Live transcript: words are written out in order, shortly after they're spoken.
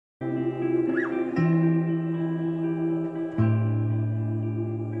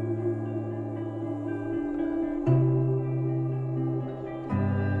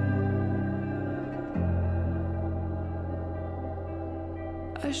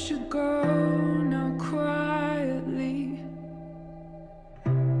should go now quietly. I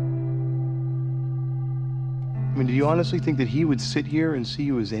mean, do you honestly think that he would sit here and see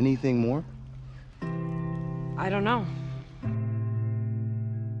you as anything more? I don't know.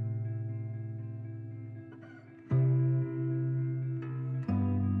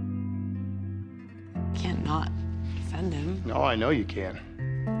 Can't not defend him. No, I know you can.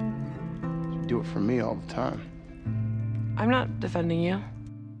 You do it for me all the time. I'm not defending you.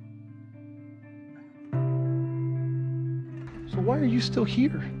 So why are you still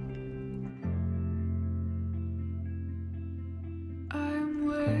here?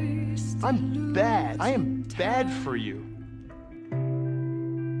 I'm bad. I am bad for you.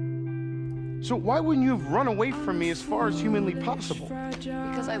 So why wouldn't you have run away from me as far as humanly possible?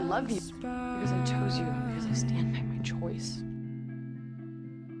 Because I love you. Because I chose you. Because I stand by my choice.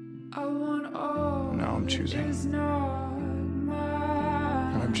 Now I'm choosing. And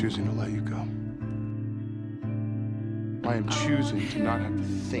I'm choosing to let you go. I am choosing to not have to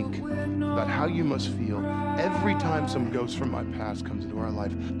think about how you must feel every time some ghost from my past comes into our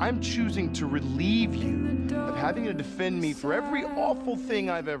life. I'm choosing to relieve you of having to defend me for every awful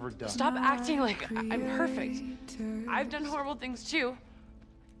thing I've ever done. Stop acting like I'm perfect. I've done horrible things too.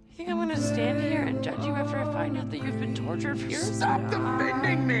 You think I'm gonna stand here and judge you after I find out that you've been tortured for years? Stop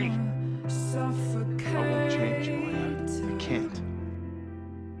defending me! I won't change you, I can't.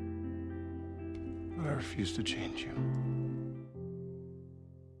 But I refuse to change you.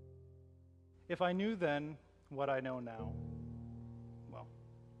 If I knew then what I know now, well,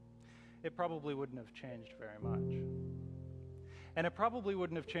 it probably wouldn't have changed very much. And it probably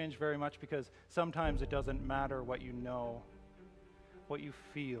wouldn't have changed very much because sometimes it doesn't matter what you know, what you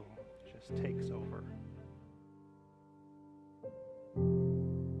feel just takes over.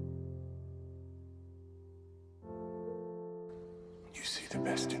 You see the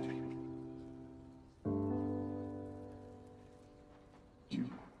best in me. You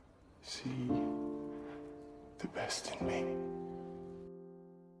see the best in me.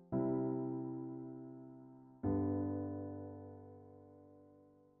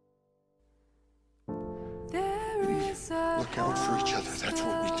 Look out for each other, that's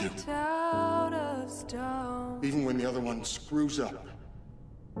what we do. Even when the other one screws up.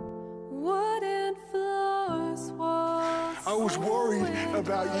 I was worried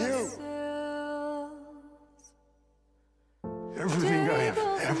about you. Everything I have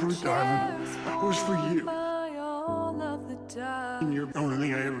ever done was for you. And you're the only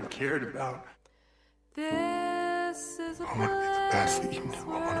thing I ever cared about. I want to be the best that you knew. I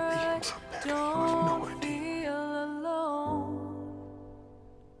want to be him so bad. You have no idea.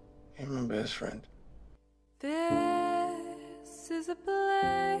 You're my best friend. This is a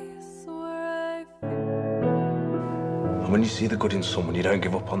place where I And when you see the good in someone, you don't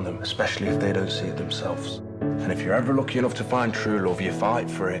give up on them, especially if they don't see it themselves. And if you're ever lucky enough to find true love, you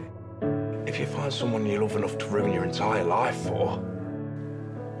fight for it. If you find someone you love enough to ruin your entire life for,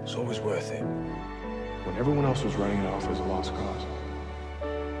 it's always worth it. When everyone else was writing it off as a lost cause,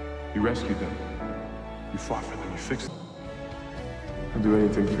 you rescued them, you fought for them, you fixed them. I'd do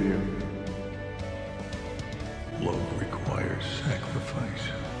anything for you. Love requires sacrifice.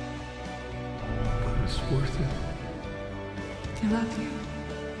 But it's worth it. I love you.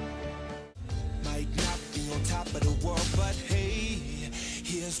 Might not be on top of the world, but hey,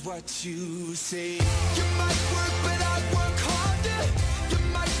 here's what you say. You might work, but I work harder. You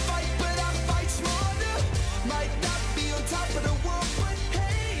might fight, but I fight smarter. Might not be on top of the world, but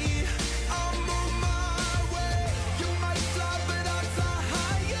hey, I'm on my way. You might fly, but I fly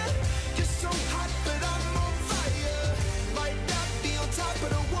higher. You're so hot, but I'm on fire. Might not be on top of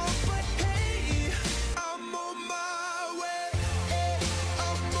the world, but hey, I'm on my way.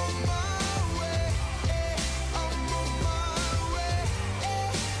 I'm on my way. I'm on my way.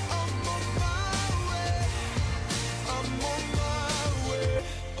 I'm on my way. I'm on my way.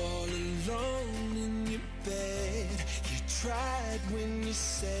 All alone in your bed, you tried when you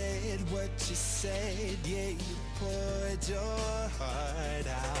said what you said. Yeah, you poured your heart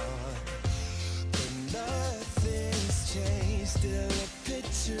out, but nothing's changed. Still a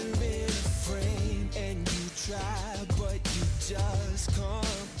picture in a frame, and you try, but you just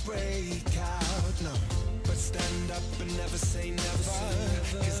can't break out. No, but stand up and never say never,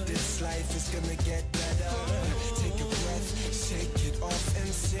 'cause this life is gonna get better. Take a breath, shake it off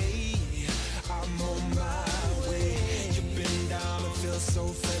and say, I'm on my way. You've been down and feel so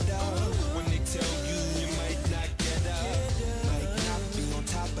fed up. When they tell you you might not get up, might not be on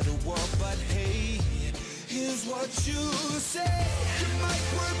top of the world, but hey, here's what you say. You might